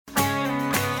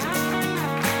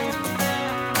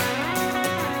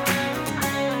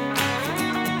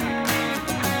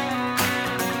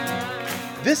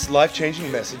This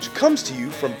life-changing message comes to you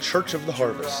from Church of the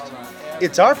Harvest.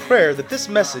 It's our prayer that this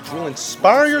message will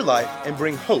inspire your life and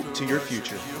bring hope to your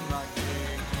future.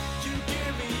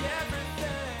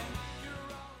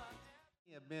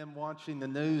 We have been watching the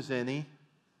news any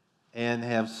and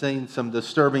have seen some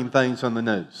disturbing things on the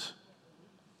news.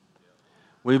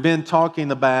 We've been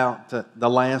talking about the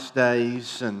last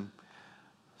days, and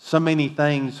so many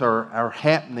things are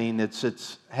happening.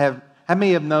 How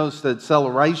many have noticed the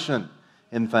acceleration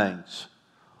in things?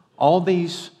 All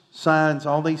these signs,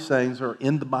 all these things are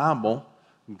in the Bible.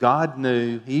 God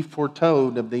knew, He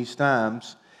foretold of these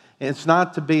times. And it's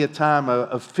not to be a time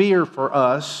of fear for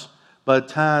us, but a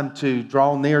time to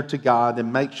draw near to God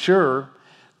and make sure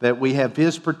that we have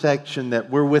His protection, that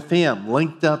we're with Him,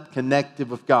 linked up, connected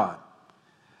with God.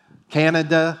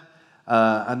 Canada,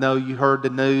 I know you heard the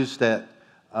news that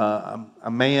a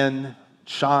man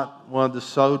shot one of the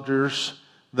soldiers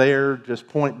there just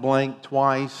point blank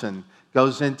twice and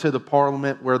goes into the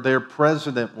parliament where their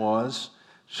president was,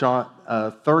 shot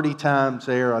 30 times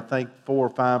there. I think 4 or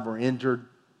 5 were injured.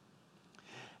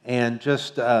 And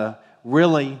just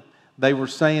really, they were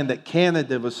saying that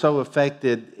Canada was so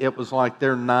affected, it was like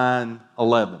their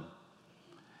 9/11.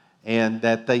 And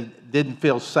that they didn't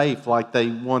feel safe like they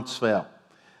once felt.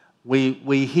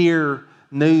 We hear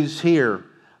news here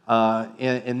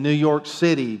in New York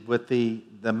City with the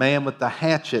man with the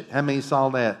hatchet. How many saw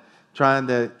that? Trying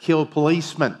to kill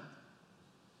policemen.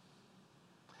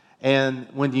 And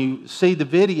when you see the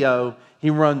video, he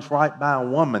runs right by a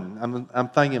woman. I'm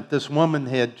thinking if this woman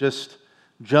had just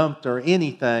jumped or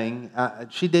anything,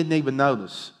 she didn't even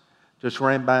notice. Just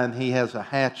ran by and he has a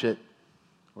hatchet,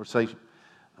 or say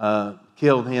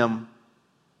killed him.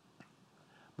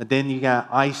 But then you got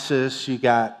ISIS, you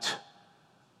got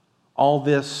all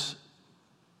this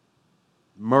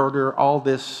murder, all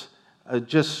this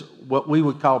just what we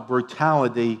would call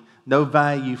brutality, no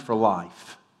value for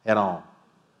life at all.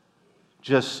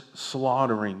 Just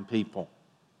slaughtering people.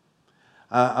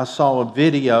 I saw a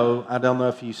video, I don't know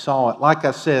if you saw it. Like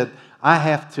I said, I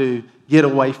have to get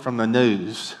away from the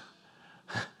news.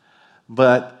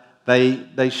 But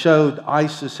they showed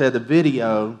ISIS had a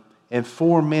video, and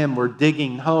 4 men were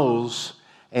digging holes,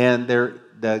 and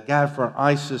the guy from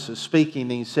ISIS is speaking,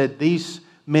 and he said, these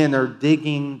men are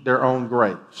digging their own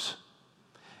graves.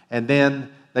 And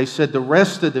then they said the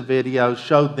rest of the video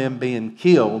showed them being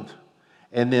killed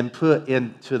and then put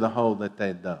into the hole that they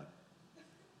had dug.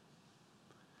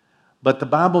 But the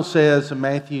Bible says in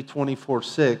Matthew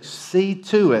 24:6, see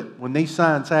to it, when these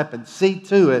signs happen, see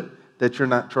to it that you're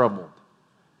not troubled.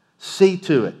 See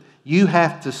to it. You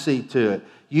have to see to it.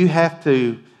 You have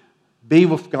to be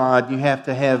with God. You have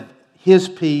to have His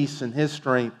peace and His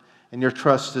strength, and your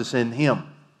trust is in Him.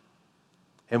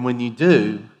 And when you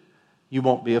do, you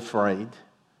won't be afraid.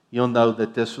 You'll know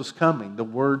that this was coming. The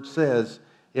Word says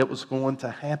it was going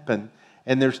to happen.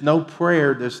 And there's no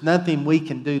prayer, there's nothing we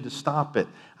can do to stop it.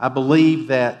 I believe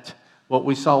that what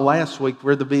we saw last week,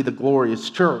 we're to be the glorious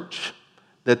church.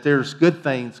 That there's good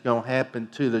things going to happen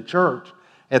to the church.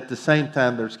 At the same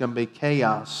time, there's going to be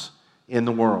chaos in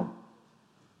the world.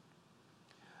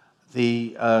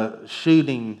 The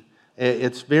shooting,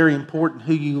 it's very important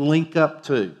who you link up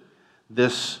to.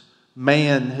 This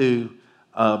man who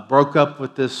broke up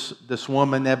with this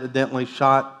woman, evidently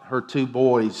shot her 2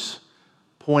 boys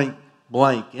point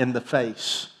blank in the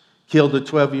face. Killed the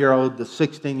 12-year-old, the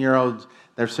 16-year-old.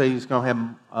 They're saying he's going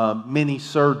to have many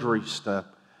surgeries to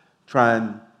try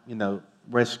and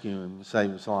rescue him and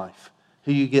save his life.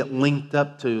 Who you get linked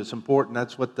up to is important.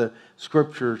 That's what the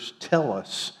Scriptures tell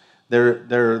us.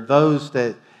 There are those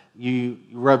that you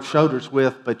rub shoulders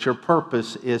with, but your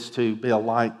purpose is to be a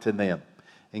light to them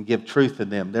and give truth to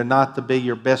them. They're not to be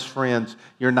your best friends.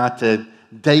 You're not to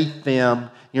date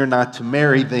them. You're not to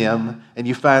marry them. And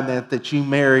you find that you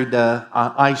married an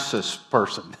ISIS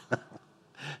person.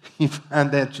 You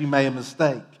find that you made a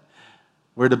mistake.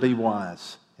 We're to be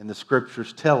wise. And the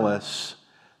Scriptures tell us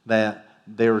that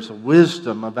there's a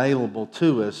wisdom available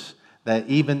to us that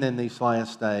even in these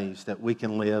last days that we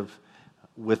can live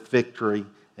with victory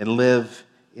and live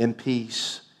in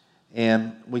peace.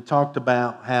 And we talked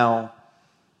about how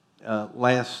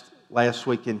last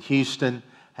week in Houston,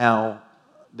 how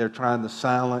they're trying to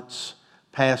silence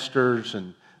pastors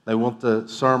and they want the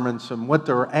sermons. And what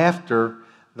they're after,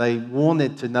 they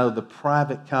wanted to know the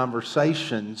private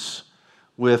conversations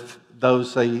with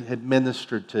those they had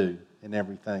ministered to and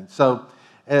everything. So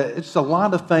it's a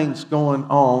lot of things going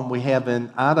on. We have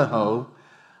in Idaho,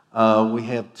 we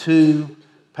have 2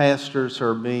 pastors who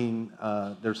are being,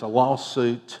 there's a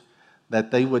lawsuit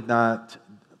that they would not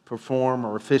perform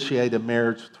or officiate a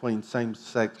marriage between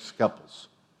same-sex couples.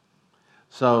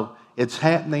 So it's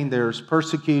happening. There's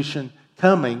persecution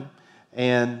coming.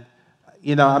 And,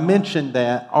 I mentioned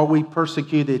that, are we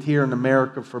persecuted here in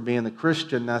America for being a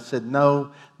Christian? And I said,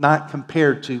 no, not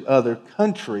compared to other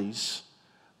countries,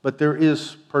 but there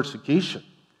is persecution.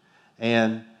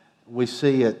 And we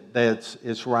see it that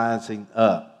it's rising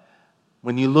up.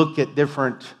 When you look at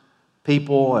different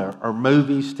people or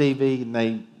movies, TV, and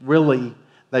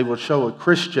they will show a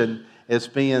Christian as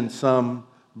being some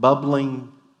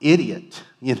bubbling idiot,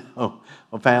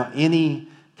 without any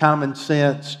common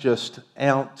sense, just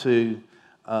out to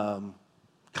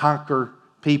conquer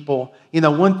people.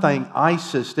 One thing,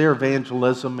 ISIS, their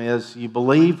evangelism is you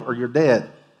believe or you're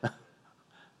dead.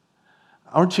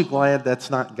 Aren't you glad that's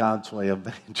not God's way of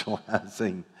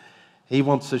evangelizing? He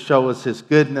wants to show us His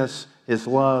goodness, His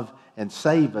love, and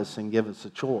save us and give us a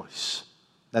choice.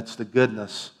 That's the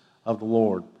goodness of the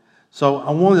Lord. So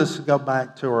I want us to go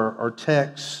back to our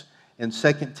text in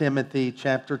 2 Timothy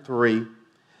chapter 3.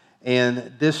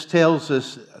 And this tells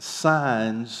us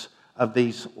signs of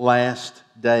these last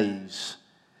days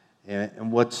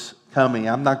and what's coming.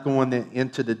 I'm not going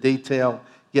into the detail.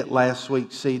 Get last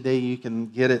week's CD. You can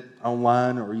get it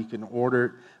online or you can order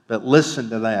it. But listen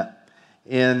to that.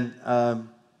 In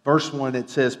verse 1 it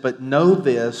says, "But know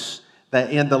this,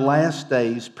 that in the last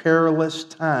days perilous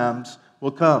times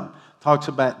will come." Talks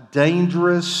about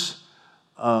dangerous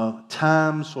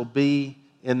times will be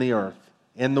in the earth,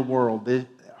 in the world. The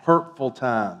hurtful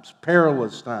times,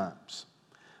 perilous times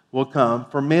will come.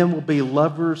 For men will be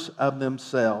lovers of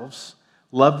themselves,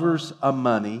 lovers of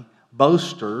money,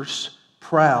 boasters,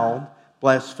 proud,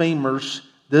 blasphemers,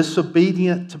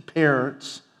 disobedient to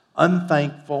parents,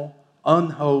 unthankful,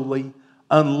 unholy,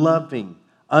 unloving,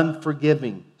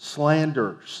 unforgiving,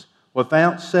 slanderers,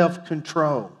 without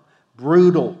self-control,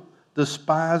 brutal,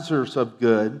 despisers of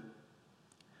good,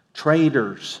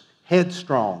 traitors,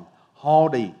 headstrong,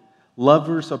 haughty,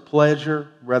 lovers of pleasure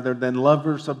rather than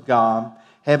lovers of God,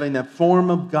 having a form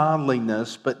of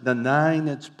godliness but denying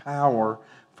its power.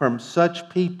 From such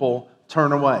people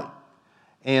turn away.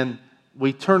 And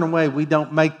we turn away, we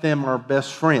don't make them our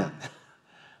best friend.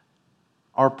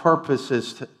 Our purpose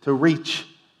is to reach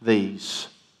these,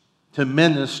 to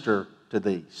minister to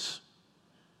these.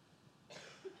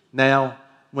 Now,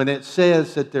 when it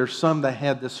says that there's some that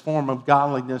had this form of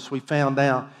godliness, we found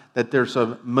out that there's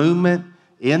a movement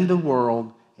in the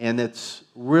world, and it's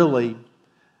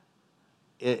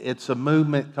a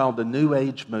movement called the New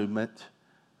Age movement,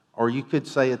 or you could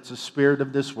say it's the spirit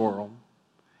of this world,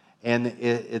 and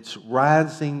it's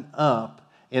rising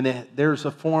up, and there's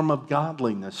a form of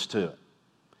godliness to it,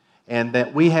 and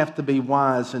that we have to be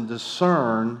wise and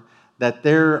discern that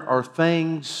there are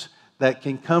things that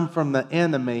can come from the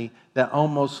enemy that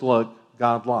almost look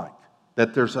godlike,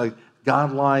 that there's a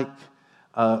godlike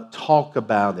talk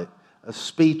about it, a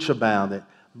speech about it,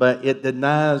 but it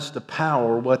denies the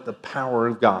power, the power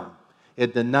of God.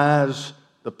 It denies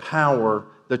the power,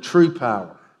 the true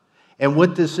power. And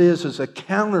what this is a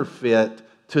counterfeit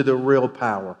to the real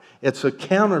power. It's a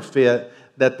counterfeit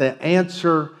that the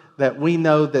answer that we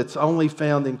know that's only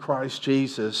found in Christ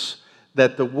Jesus,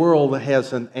 that the world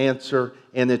has an answer,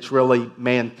 and it's really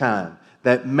mankind.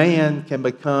 That man can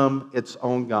become its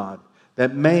own God.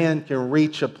 That man can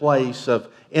reach a place of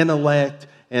intellect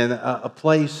and a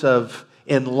place of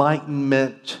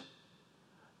enlightenment,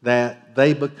 that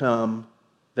they become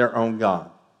their own God.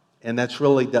 And that's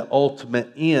really the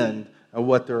ultimate end of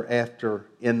what they're after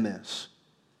in this.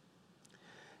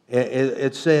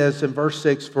 It says in verse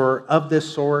 6, "For of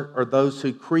this sort are those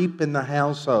who creep in the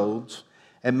households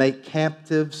and make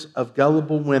captives of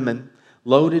gullible women,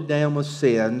 loaded down with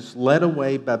sins, led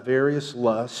away by various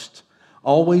lusts,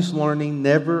 always learning,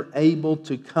 never able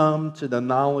to come to the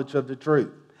knowledge of the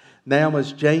truth. Now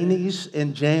as Jannes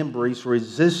and Jambres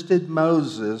resisted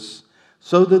Moses,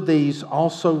 so do these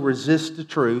also resist the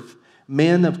truth.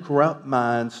 Men of corrupt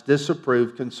minds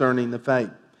disapprove concerning the faith."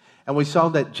 And we saw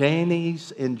that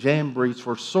Jannes and Jambres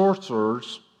were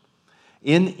sorcerers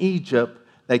in Egypt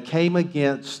that came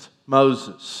against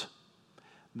Moses.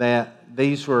 That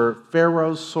these were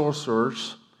Pharaoh's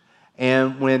sorcerers.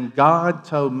 And when God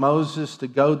told Moses to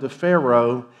go to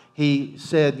Pharaoh, He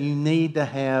said, you need to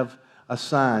have a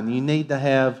sign. You need to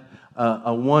have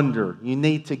a wonder. You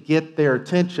need to get their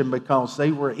attention, because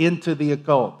they were into the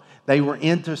occult. They were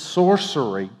into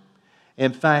sorcery.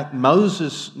 In fact,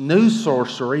 Moses knew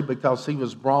sorcery because he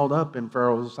was brought up in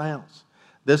Pharaoh's house.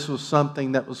 This was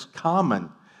something that was common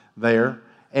there.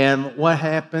 And what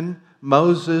happened?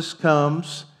 Moses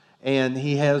comes and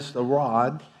he has the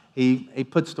rod. He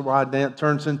puts the rod down, it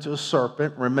turns into a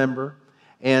serpent, remember?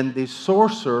 And the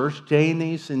sorcerers,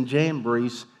 Jannes and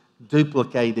Jambres,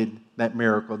 duplicated that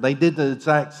miracle. They did the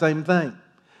exact same thing.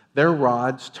 Their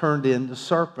rods turned into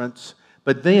serpents,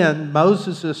 but then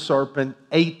Moses' serpent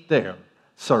ate their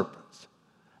serpents,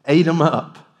 ate them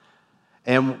up.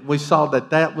 And we saw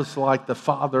that that was like the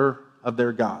father of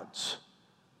their gods.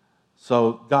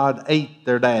 So God ate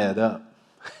their dad up,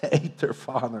 ate their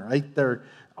father,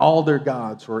 all their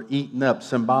gods were eaten up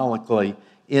symbolically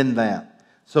in that.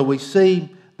 So we see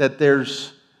that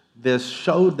there's this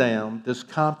showdown, this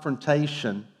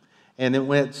confrontation, and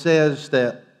it says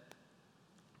that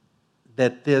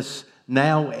this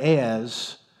now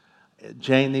as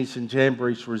Jannes and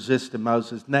Jambres resisted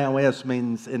Moses, now as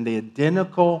means in the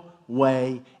identical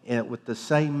way and with the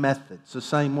same methods, the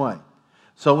same way.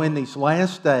 So in these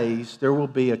last days, there will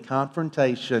be a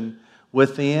confrontation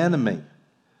with the enemy,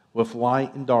 with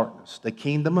light and darkness, the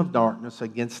kingdom of darkness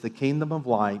against the kingdom of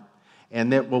light,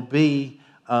 and it will be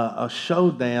a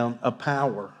showdown of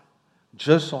power,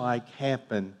 just like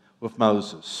happened with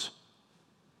Moses.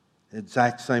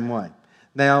 Exact same way.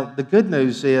 Now, the good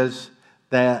news is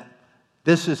that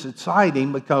this is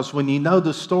exciting because when you know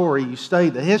the story, you study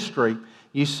the history,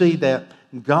 you see that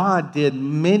God did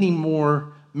many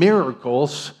more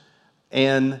miracles,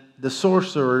 and the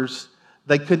sorcerers,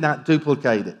 they could not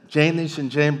duplicate it. Jannes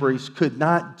and Jambres could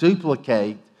not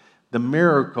duplicate the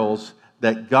miracles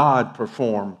that God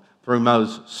performed through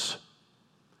Moses.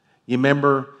 You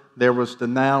remember there was the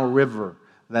Nile River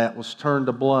that was turned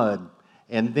to blood,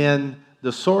 and then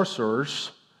the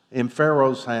sorcerers in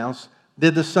Pharaoh's house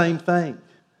did the same thing.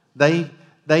 They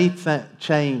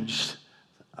changed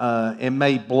and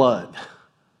made blood,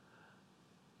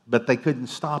 but they couldn't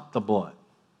stop the blood.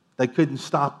 They couldn't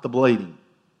stop the bleeding.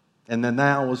 And the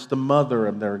Nile was the mother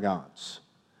of their gods.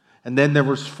 And then there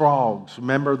was frogs.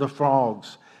 Remember the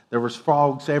frogs? There was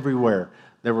frogs everywhere.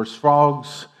 There was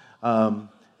frogs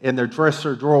in their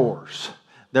dresser drawers.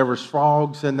 There was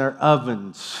frogs in their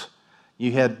ovens.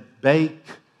 You had baked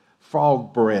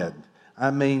frog bread.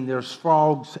 I mean, there's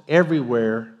frogs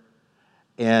everywhere.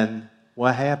 And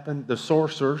what happened? The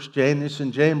sorcerers, Jannes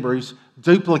and Jambres,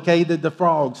 duplicated the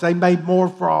frogs. They made more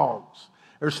frogs.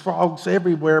 There's frogs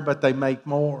everywhere, but they make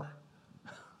more.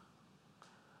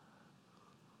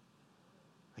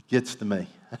 It gets to me.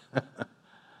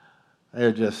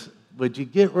 They're just, would you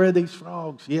get rid of these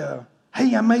frogs? Yeah.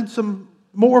 Hey, I made some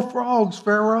more frogs,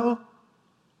 Pharaoh.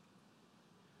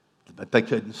 But they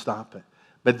couldn't stop it.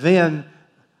 But then,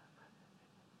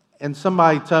 and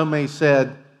somebody told me,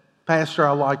 said, Pastor,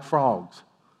 I like frogs.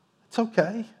 It's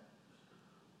okay.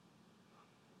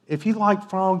 If you like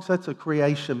frogs, that's a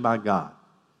creation by God.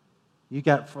 You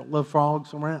got little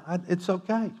frogs around, it's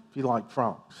okay if you like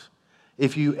frogs.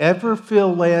 If you ever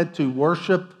feel led to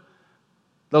worship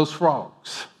those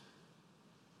frogs,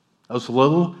 those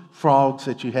little frogs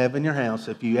that you have in your house,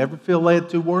 if you ever feel led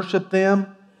to worship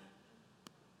them,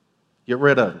 get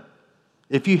rid of them.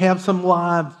 If you have some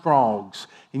live frogs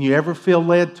and you ever feel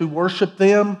led to worship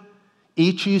them,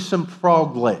 eat you some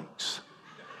frog legs.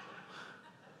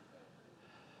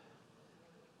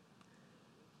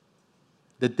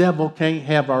 The devil can't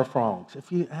have our frogs.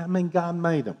 God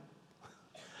made them.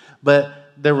 But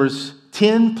there was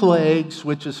 10 plagues,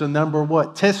 which is a number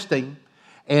what? Testing.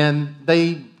 And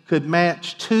they could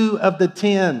match 2 of the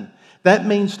 10. That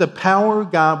means the power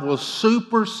of God will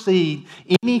supersede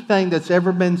anything that's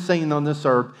ever been seen on this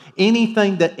earth.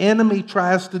 Anything the enemy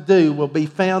tries to do will be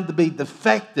found to be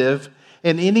defective,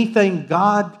 and anything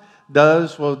God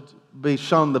does will be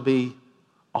shown to be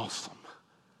awesome.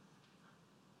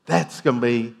 It's going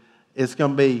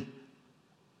to be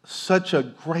such a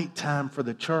great time for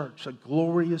the church, a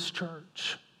glorious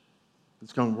church.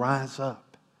 It's going to rise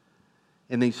up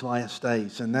in these last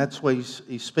days, and that's what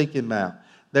he's speaking about.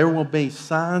 There will be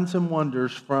signs and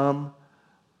wonders from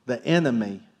the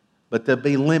enemy, but they'll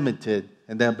be limited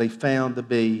and they'll be found to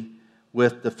be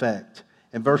with defect.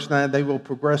 In verse 9, they will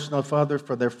progress no further,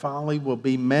 for their folly will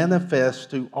be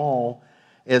manifest to all,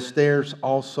 as theirs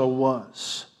also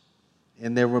was.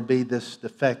 And there will be this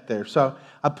defect there. So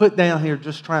I put down here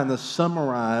just trying to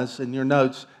summarize in your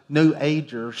notes New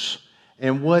Agers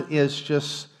and what is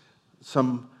just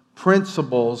some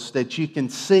principles that you can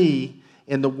see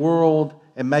in the world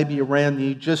and maybe around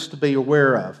you just to be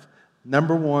aware of.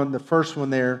 Number one, the first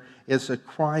one there is a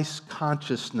Christ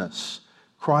consciousness.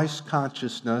 Christ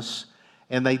consciousness,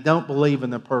 and they don't believe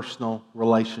in a personal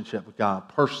relationship with God,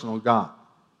 personal God.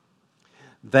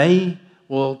 They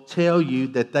will tell you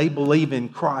that they believe in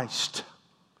Christ.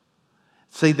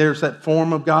 See, there's that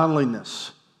form of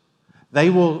godliness. They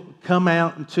will come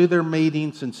out into their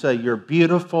meetings and say, "You're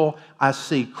beautiful. I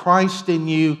see Christ in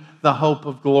you, the hope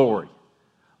of glory."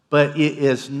 But it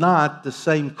is not the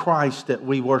same Christ that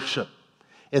we worship.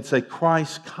 It's a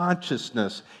Christ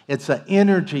consciousness. It's an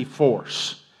energy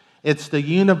force. It's the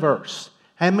universe.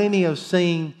 How many have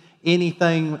seen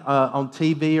anything on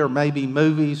TV or maybe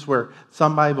movies where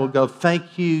somebody will go,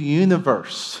 "Thank you,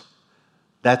 universe"?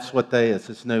 That's what that is.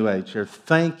 It's New Age. They're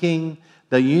thanking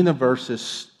the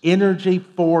universe's energy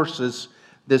forces,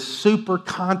 this super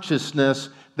consciousness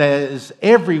that is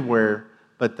everywhere,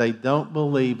 but they don't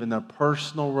believe in a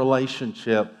personal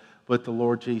relationship with the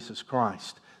Lord Jesus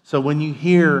Christ. So when you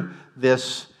hear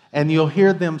this, and you'll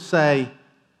hear them say,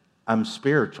 "I'm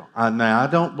spiritual. Now, I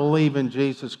don't believe in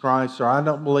Jesus Christ, or I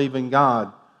don't believe in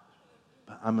God,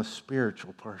 but I'm a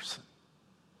spiritual person."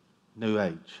 New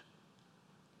Age.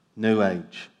 New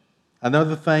Age.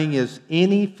 Another thing is,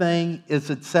 anything is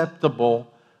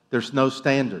acceptable. There's no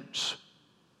standards.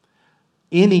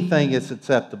 Anything is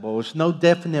acceptable. There's no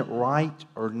definite right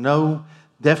or no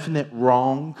definite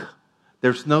wrong.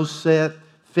 There's no set,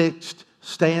 fixed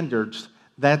standards.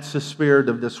 That's the spirit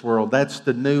of this world. That's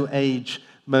the New Age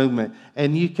movement.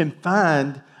 And you can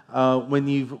find, when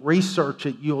you research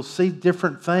it, you'll see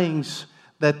different things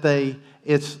that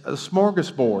it's a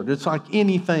smorgasbord. It's like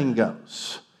anything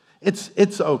goes.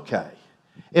 It's okay.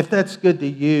 If that's good to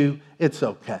you, it's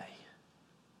okay.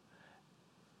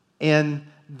 And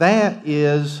that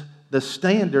is the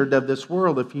standard of this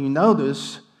world. If you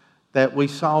notice that we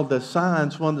saw the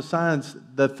signs, one of the signs,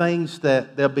 the things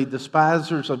that they'll be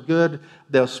despisers of good,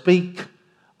 they'll speak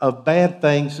of bad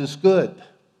things as good.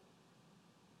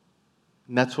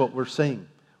 And that's what we're seeing.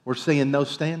 We're seeing no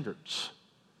standards.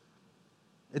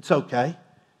 It's okay.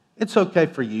 It's okay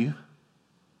for you.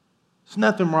 There's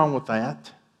nothing wrong with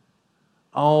that.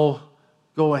 Oh,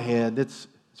 go ahead. It's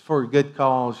for a good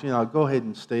cause. Go ahead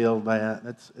and steal that.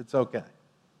 It's okay.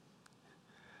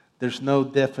 There's no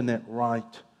definite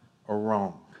right or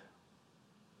wrong.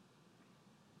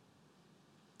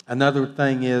 Another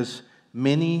thing is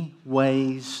many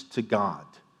ways to God.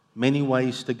 Many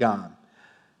ways to God.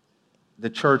 The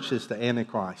church is the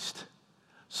Antichrist.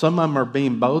 Some of them are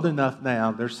being bold enough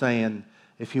now. They're saying,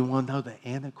 if you want to know the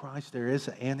Antichrist, there is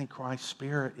an Antichrist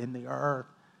spirit in the earth.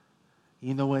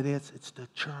 You know what it is? It's the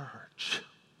church.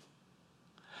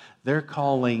 They're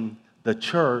calling the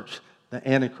church the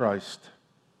Antichrist.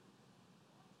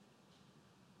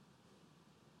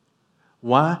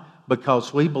 Why?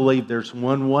 Because we believe there's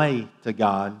one way to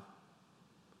God.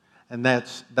 And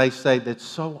they say that's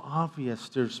so obvious.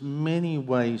 There's many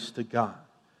ways to God.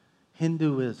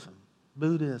 Hinduism,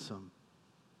 Buddhism,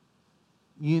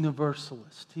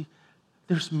 Universalist.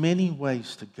 There's many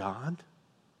ways to God.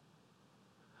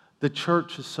 The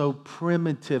church is so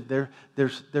primitive.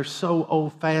 They're so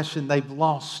old-fashioned. They've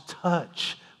lost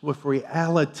touch with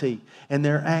reality. And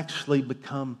they're actually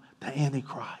become the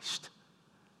Antichrist.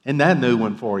 Isn't that a new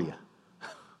one for you?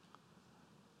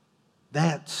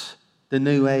 That's the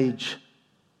New Age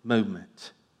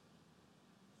movement.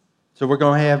 So we're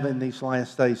going to have in these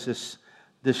last days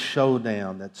this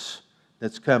showdown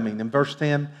that's coming. In verse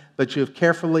 10, "But you have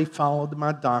carefully followed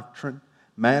my doctrine,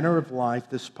 manner of life,"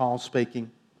 this is Paul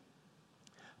speaking,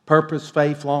 "purpose,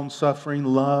 faith, long-suffering,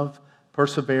 love,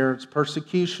 perseverance,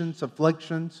 persecutions,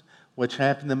 afflictions, which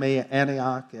happened to me at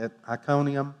Antioch, at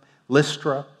Iconium,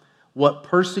 Lystra, what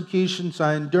persecutions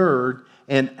I endured,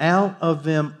 and out of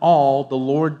them all the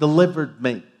Lord delivered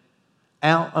me."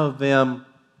 Out of them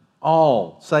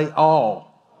all. Say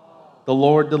all. The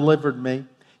Lord delivered me.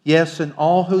 "Yes, and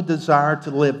all who desire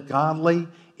to live godly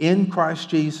in Christ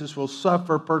Jesus will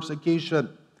suffer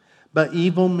persecution. But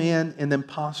evil men and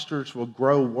impostors will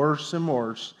grow worse and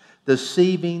worse,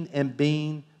 deceiving and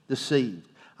being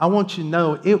deceived." I want you to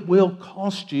know it will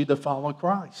cost you to follow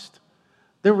Christ.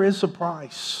 There is a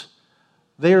price.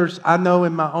 I know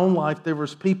in my own life there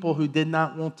was people who did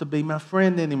not want to be my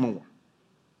friend anymore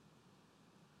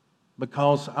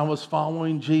because I was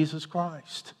following Jesus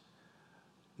Christ.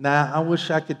 Now, I wish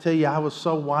I could tell you I was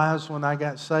so wise when I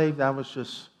got saved. But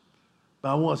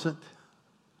I wasn't.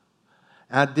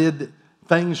 I did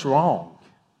things wrong.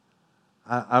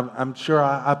 I'm sure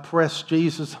I pressed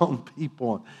Jesus on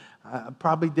people. I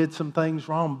probably did some things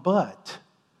wrong, but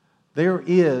there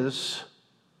is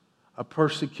a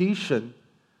persecution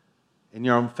in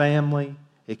your own family.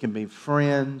 It can be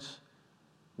friends,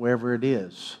 wherever it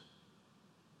is,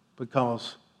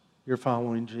 because you're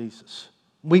following Jesus.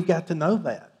 We've got to know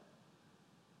that.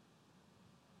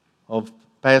 Well,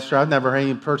 Pastor, I've never had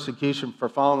any persecution for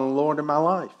following the Lord in my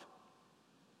life.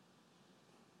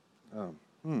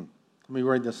 Let me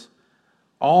read this.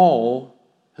 "All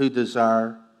who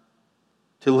desire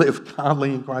to live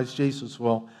godly in Christ Jesus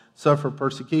will suffer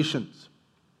persecutions."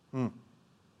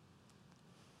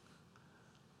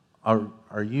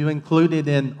 Are you included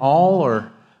in all,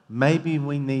 or maybe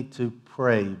we need to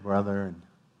pray, brother, and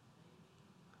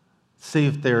see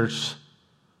if there's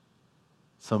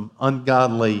some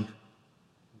ungodly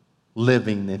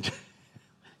living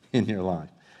in your life.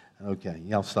 Okay,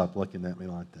 y'all stop looking at me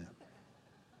like that.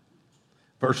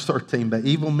 Verse 13, but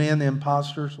evil men and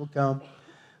impostors will come,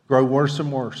 grow worse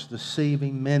and worse,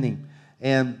 deceiving many.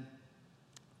 And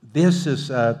this is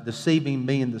deceiving,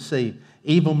 being deceived.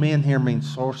 Evil men here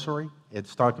means sorcery.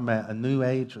 It's talking about a new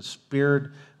age, a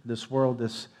spirit, this world,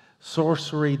 this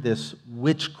sorcery, this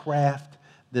witchcraft,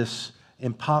 this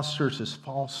imposters, this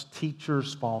false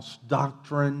teachers, false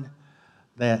doctrine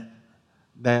that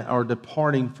are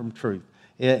departing from truth.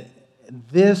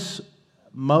 This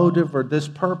motive or this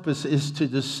purpose is to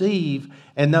deceive,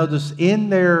 and notice in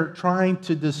their trying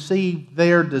to deceive,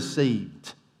 they're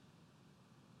deceived.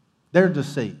 They're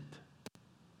deceived.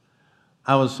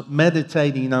 I was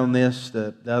meditating on this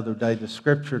the other day, the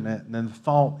scripture, and then the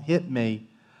thought hit me.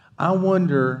 I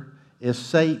wonder if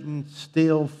Satan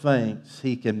still thinks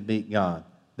he can beat God.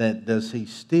 Does he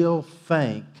still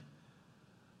think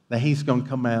that he's going to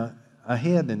come out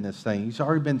ahead in this thing? He's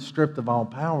already been stripped of all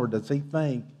power. Does he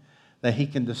think that he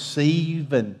can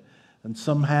deceive and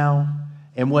somehow?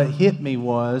 And what hit me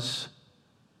was,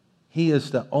 he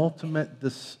is the ultimate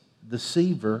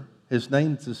deceiver. His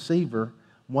name's Deceiver.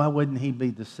 Why wouldn't he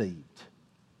be deceived?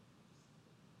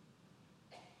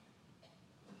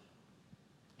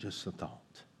 Just a thought.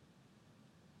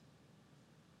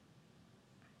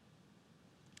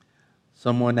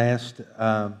 Someone asked,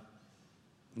 a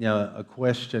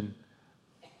question.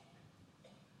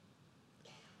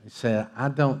 He said, I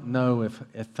don't know if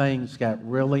things got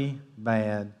really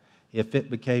bad, if it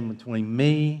became between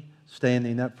me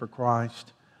standing up for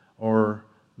Christ or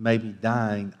maybe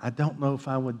dying. I don't know if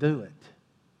I would do it.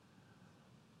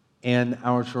 And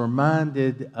I was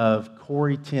reminded of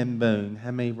Corrie ten Boom.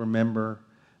 How many remember,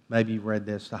 maybe you read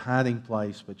this, The Hiding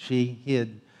Place, but she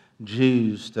hid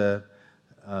Jews to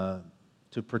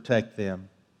protect them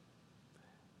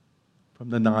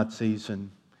from the Nazis.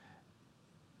 And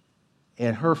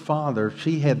her father,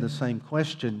 she had the same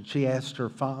question. She asked her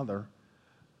father,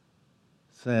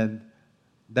 said,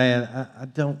 Dad, I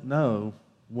don't know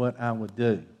what I would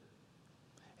do.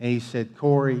 And he said,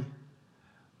 Corrie,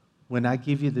 when I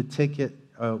give you the ticket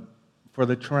for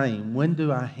the train, when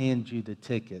do I hand you the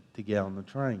ticket to get on the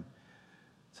train?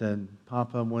 Said,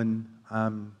 Papa, when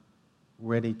I'm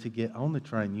ready to get on the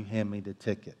train, you hand me the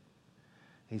ticket.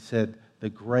 He said, the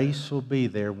grace will be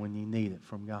there when you need it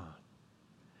from God.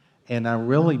 And I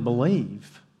really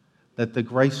believe that the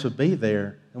grace would be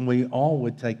there and we all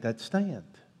would take that stand.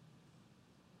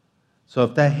 So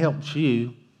if that helps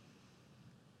you,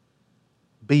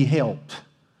 be helped,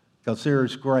 because there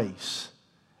is grace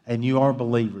and you are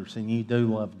believers and you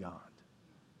do love God.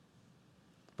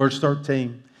 Verse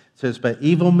 13 says, but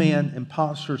evil men,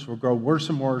 impostors will grow worse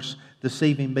and worse,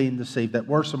 deceiving, being deceived. That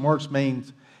worse and worse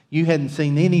means you hadn't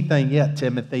seen anything yet,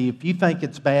 Timothy. If you think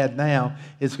it's bad now,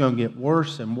 it's going to get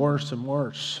worse and worse and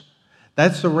worse.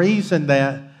 That's the reason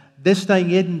that this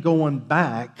thing isn't going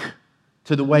back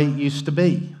to the way it used to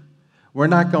be. We're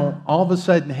not going to all of a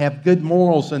sudden have good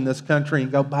morals in this country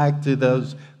and go back to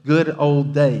those good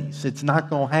old days. It's not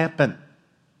going to happen.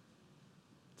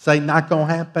 Say, not going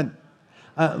to happen.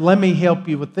 Let me help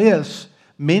you with this.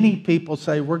 Many people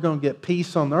say we're going to get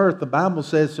peace on earth. The Bible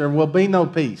says there will be no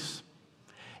peace.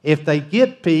 If they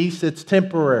get peace, it's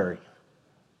temporary.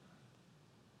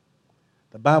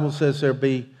 The Bible says there'll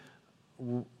be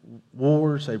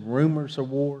wars, rumors of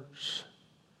wars.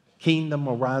 Kingdom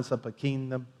will rise up a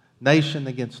kingdom. Nation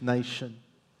against nation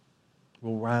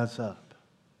will rise up.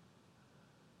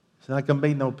 It's not going to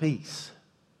be no peace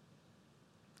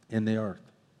in the earth.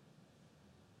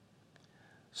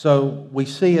 So we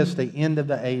see as the end of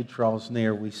the age draws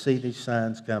near, we see these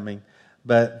signs coming.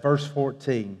 But verse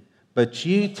 14, but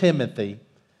you, Timothy,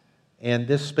 and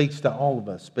this speaks to all of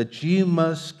us, but you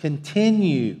must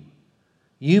continue.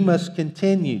 You must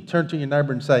continue. Turn to your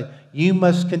neighbor and say, you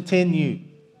must continue.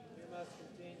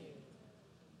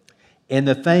 In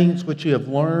the things which you have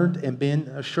learned and been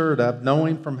assured of,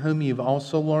 knowing from whom you've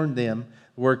also learned them.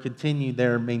 The word continue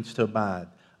there means to abide,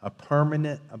 a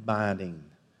permanent abiding.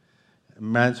 It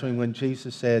reminds me when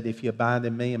Jesus said, if you abide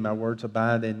in me and my words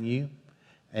abide in you,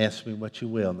 ask me what you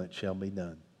will and it shall be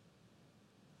done.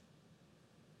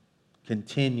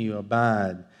 Continue,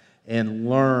 abide, and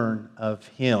learn of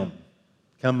Him.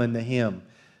 Come unto Him.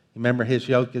 Remember, His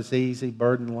yoke is easy,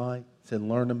 burden light. He said,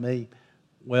 learn of me.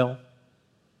 Well,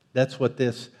 that's what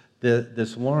this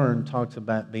learn talks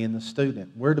about, being a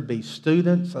student. We're to be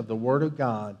students of the Word of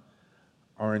God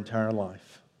our entire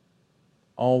life.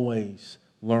 Always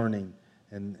learning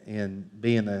and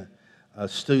being a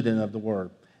student of the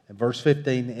Word. In verse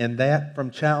 15, and that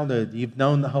from childhood you've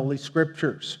known the Holy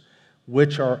Scriptures,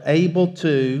 which are able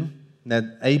to, now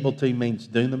able to means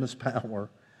dunamis power,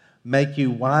 make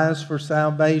you wise for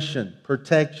salvation,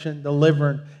 protection,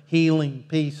 deliverance, healing,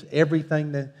 peace, every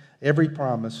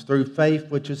promise through faith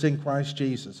which is in Christ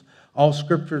Jesus. All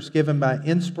Scripture is given by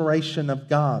inspiration of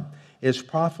God, is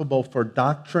profitable for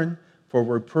doctrine, for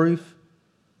reproof.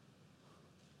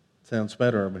 Sounds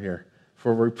better over here.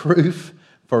 For reproof,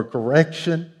 for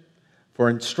correction, for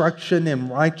instruction in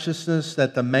righteousness,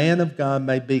 that the man of God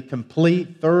may be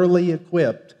complete, thoroughly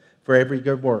equipped for every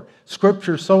good work.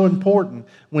 Scripture is so important.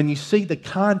 When you see the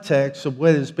context of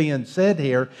what is being said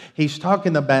here, he's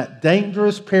talking about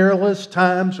dangerous, perilous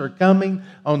times are coming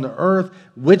on the earth.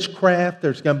 Witchcraft,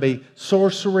 there's going to be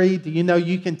sorcery. Do you know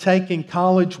you can take in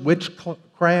college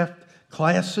witchcraft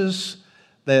classes?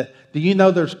 Do you know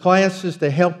there's classes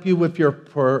to help you with your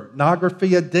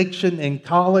pornography addiction in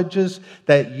colleges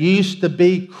that used to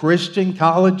be Christian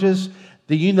colleges?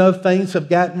 Do you know things have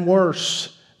gotten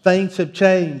worse? Things have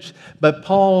changed. But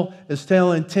Paul is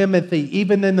telling Timothy,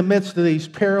 even in the midst of these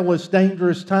perilous,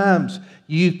 dangerous times,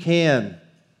 you can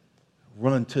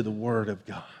run to the Word of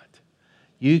God.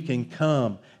 You can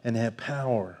come and have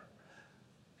power.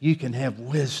 You can have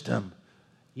wisdom.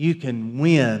 You can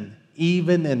win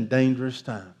even in dangerous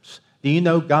times. Do you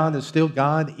know God is still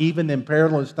God even in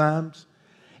perilous times?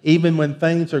 Even when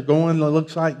things are going, it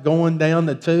looks like going down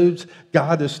the tubes,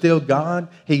 God is still God.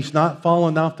 He's not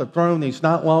fallen off the throne. He's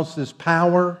not lost His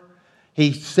power.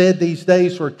 He said these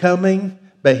days were coming,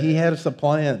 but He has a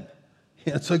plan.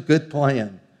 It's a good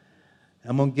plan.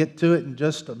 I'm going to get to it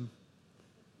in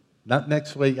not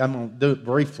next week. I'm going to do it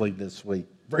briefly this week.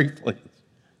 Briefly.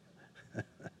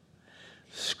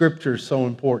 Scripture is so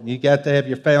important. You got to have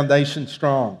your foundation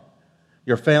strong.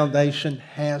 Your foundation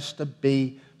has to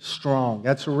be strong.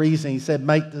 That's the reason he said,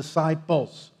 make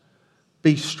disciples.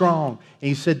 Be strong. And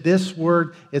he said, this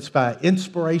word, it's by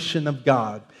inspiration of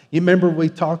God. You remember we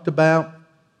talked about,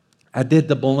 I did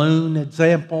the balloon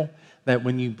example, that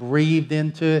when you breathed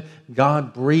into it,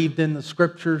 God breathed in the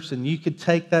Scriptures, and you could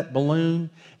take that balloon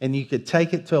and you could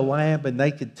take it to a lab and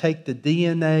they could take the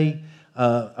DNA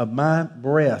of my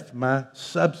breath, my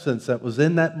substance that was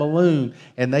in that balloon,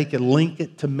 and they could link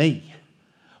it to me.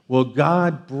 Well,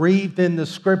 God breathed in the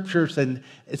Scriptures, and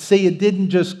see, it didn't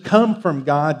just come from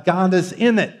God. God is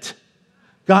in it.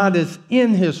 God is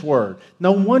in His Word.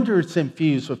 No wonder it's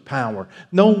infused with power.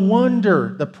 No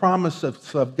wonder the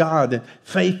promises of God and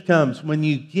faith comes when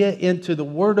you get into the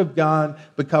Word of God,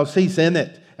 because He's in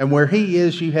it. And where He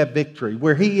is, you have victory.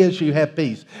 Where He is, you have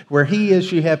peace. Where He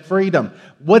is, you have freedom.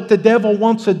 What the devil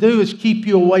wants to do is keep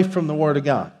you away from the Word of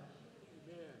God.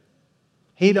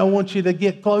 He don't want you to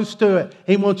get close to it.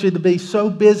 He wants you to be so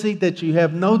busy that you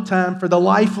have no time for the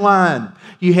lifeline.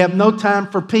 You have no time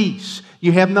for peace.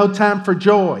 You have no time for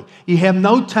joy. You have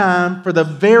no time for the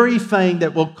very thing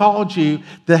that will cause you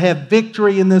to have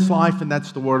victory in this life, and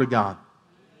that's the Word of God.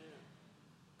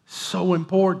 So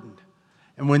important.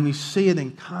 And when you see it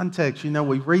in context, you know,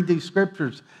 we read these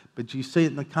Scriptures, but you see it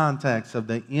in the context of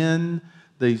the end,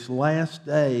 these last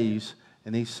days,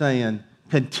 and he's saying,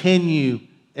 continue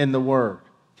in the Word.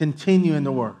 Continue in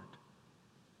the Word.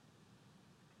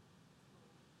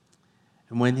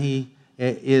 And when it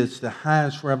is the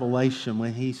highest revelation,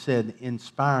 when he said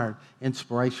inspired,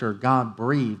 inspiration, or God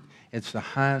breathed, it's the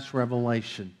highest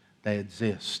revelation that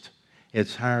exists.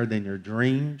 It's higher than your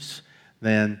dreams,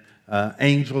 than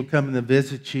angel coming to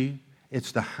visit you.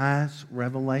 It's the highest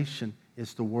revelation.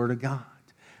 It's the Word of God.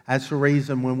 That's the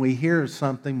reason when we hear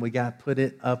something, we got to put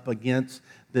it up against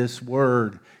this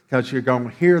Word, because you're going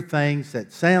to hear things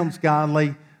that sounds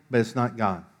godly, but it's not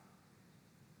God.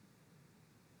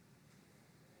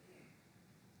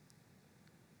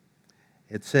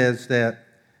 It says that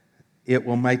it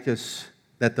will make us,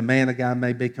 that the man of God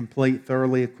may be complete,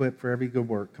 thoroughly equipped for every good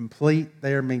work. Complete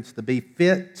there means to be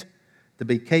fit, to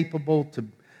be capable, to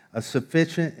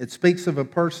sufficient. It speaks of a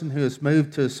person who has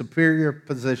moved to a superior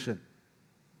position.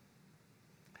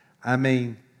 I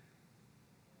mean,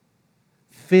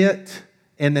 fit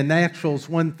in the natural is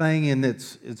one thing, and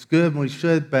it's good and we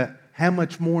should, but how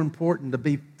much more important to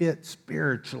be fit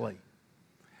spiritually?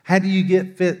 How do you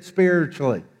get fit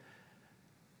spiritually?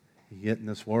 You get in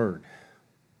this Word.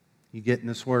 You get in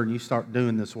this Word and you start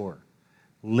doing this Word,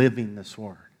 living this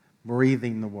Word,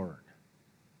 breathing the Word.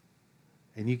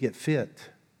 And you get fit.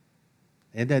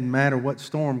 It doesn't matter what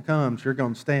storm comes, you're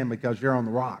going to stand because you're on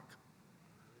the rock.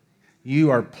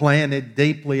 You are planted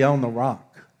deeply on the rock.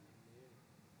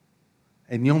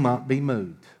 And you'll not be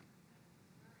moved.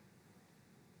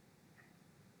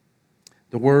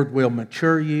 The Word will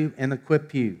mature you and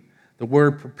equip you. The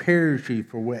Word prepares you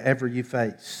for whatever you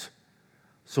face.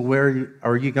 So where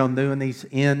are you going to do in these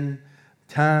end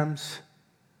times?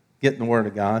 Get in the Word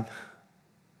of God.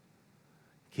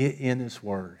 Get in His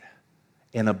Word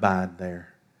and abide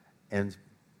there. And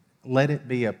let it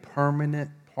be a permanent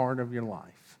part of your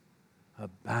life.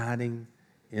 Abiding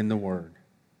in the Word.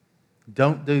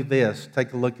 Don't do this.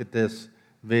 Take a look at this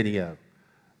video.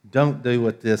 Don't do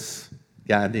what this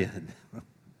guy did.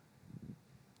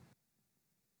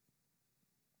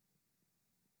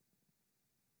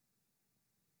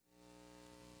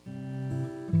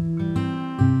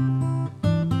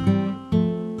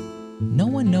 No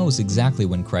one knows exactly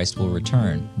when Christ will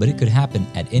return, but it could happen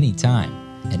at any time,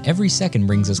 and every second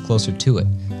brings us closer to it.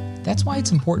 That's why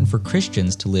it's important for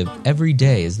Christians to live every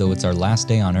day as though it's our last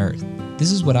day on earth.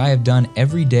 This is what I have done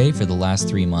every day for the last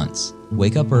 3 months.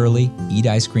 Wake up early, eat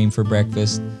ice cream for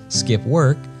breakfast, skip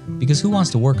work, because who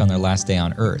wants to work on their last day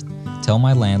on earth? Tell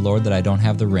my landlord that I don't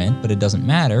have the rent, but it doesn't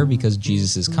matter because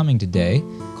Jesus is coming today.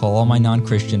 Call all my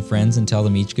non-Christian friends and tell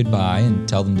them each goodbye and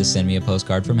tell them to send me a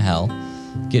postcard from hell.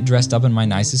 Get dressed up in my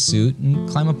nicest suit and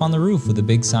climb up on the roof with a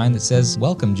big sign that says,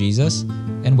 "Welcome, Jesus,"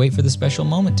 and wait for the special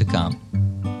moment to come.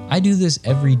 I do this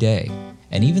every day,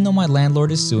 and even though my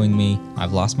landlord is suing me,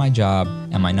 I've lost my job,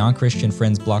 and my non-Christian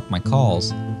friends block my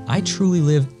calls, I truly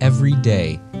live every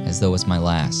day as though it's my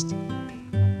last.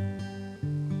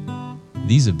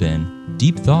 These have been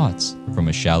Deep Thoughts from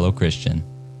a Shallow Christian.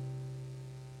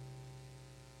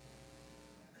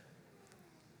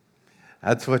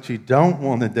 That's what you don't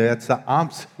want to do. That's the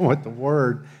opposite of what the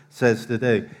Word says to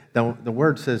do. The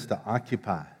Word says to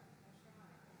occupy.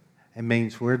 It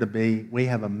means we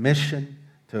have a mission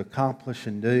to accomplish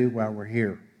and do while we're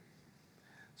here.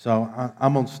 So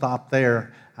I'm going to stop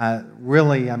there.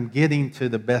 I'm getting to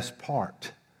the best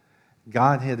part.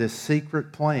 God had a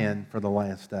secret plan for the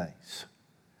last days.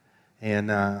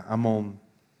 And I'm going to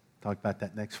talk about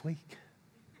that next week.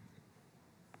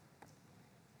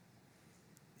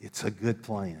 It's a good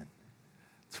plan.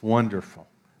 It's wonderful.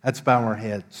 Let's bow our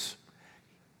heads.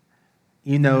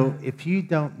 You know, if you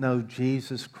don't know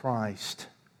Jesus Christ,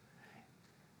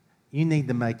 you need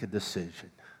to make a decision.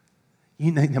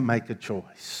 You need to make a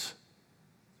choice.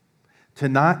 To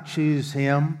not choose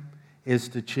Him is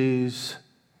to choose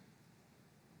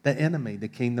the enemy, the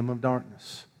kingdom of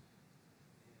darkness.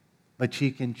 But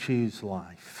you can choose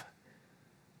life.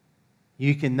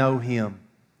 You can know Him.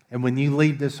 And when you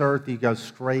leave this earth, you go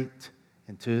straight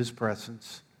into His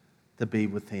presence to be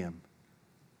with Him.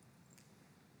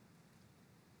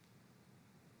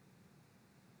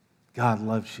 God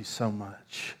loves you so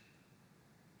much.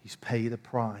 He's paid a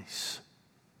price.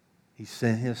 He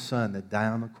sent His Son to die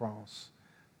on the cross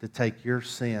to take your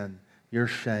sin, your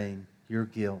shame, your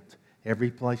guilt,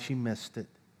 every place you missed it.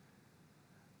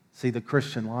 See, the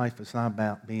Christian life is not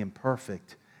about being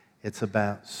perfect. It's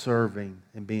about serving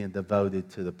and being devoted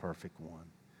to the perfect one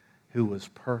who was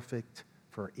perfect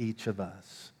for each of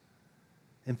us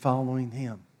and following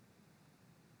Him.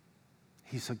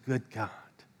 He's a good God.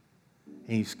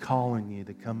 And He's calling you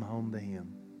to come home to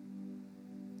Him.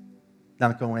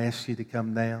 Not going to ask you to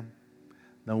come down.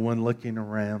 No one looking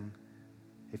around.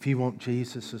 If you want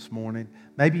Jesus this morning,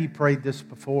 maybe you prayed this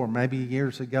before, maybe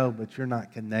years ago, but you're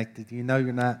not connected. You know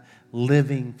you're not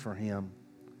living for Him.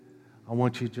 I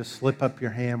want you to just slip up your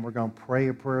hand. We're going to pray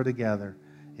a prayer together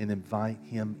and invite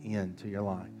Him into your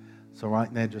life. So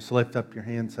right now, just lift up your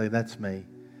hand and say, "That's me."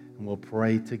 And we'll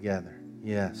pray together.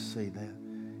 Yes, see that.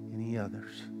 Any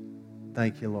others?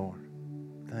 Thank you, Lord.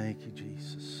 Thank you,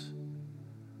 Jesus.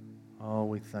 Oh,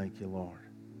 we thank you, Lord.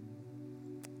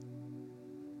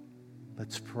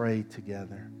 Let's pray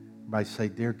together. Everybody say,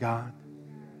 "Dear God,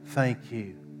 thank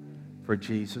you for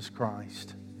Jesus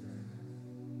Christ.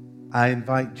 I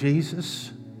invite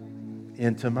Jesus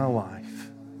into my life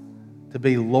to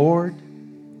be Lord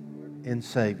and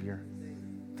Savior.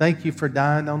 Thank you for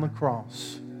dying on the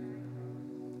cross.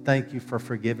 Thank you for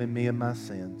forgiving me of my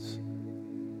sins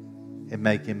and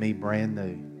making me brand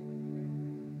new.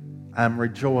 I'm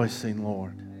rejoicing,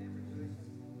 Lord,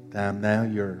 that I'm now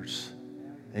yours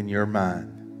and you're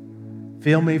mine.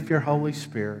 Fill me with your Holy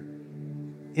Spirit.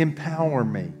 Empower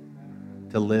me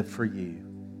to live for you.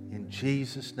 In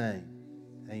Jesus' name,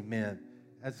 amen."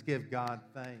 Let's give God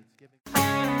thanks.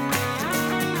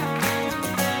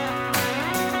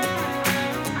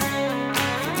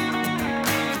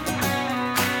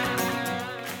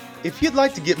 If you'd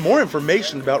like to get more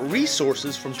information about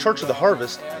resources from Church of the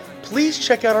Harvest, please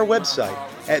check out our website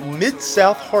at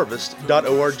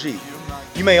midsouthharvest.org.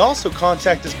 You may also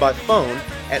contact us by phone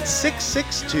at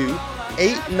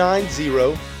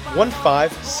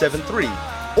 662-890-1573.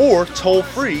 or toll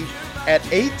free at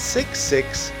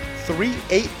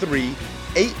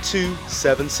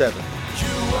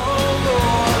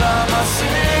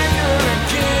 866-383-8277.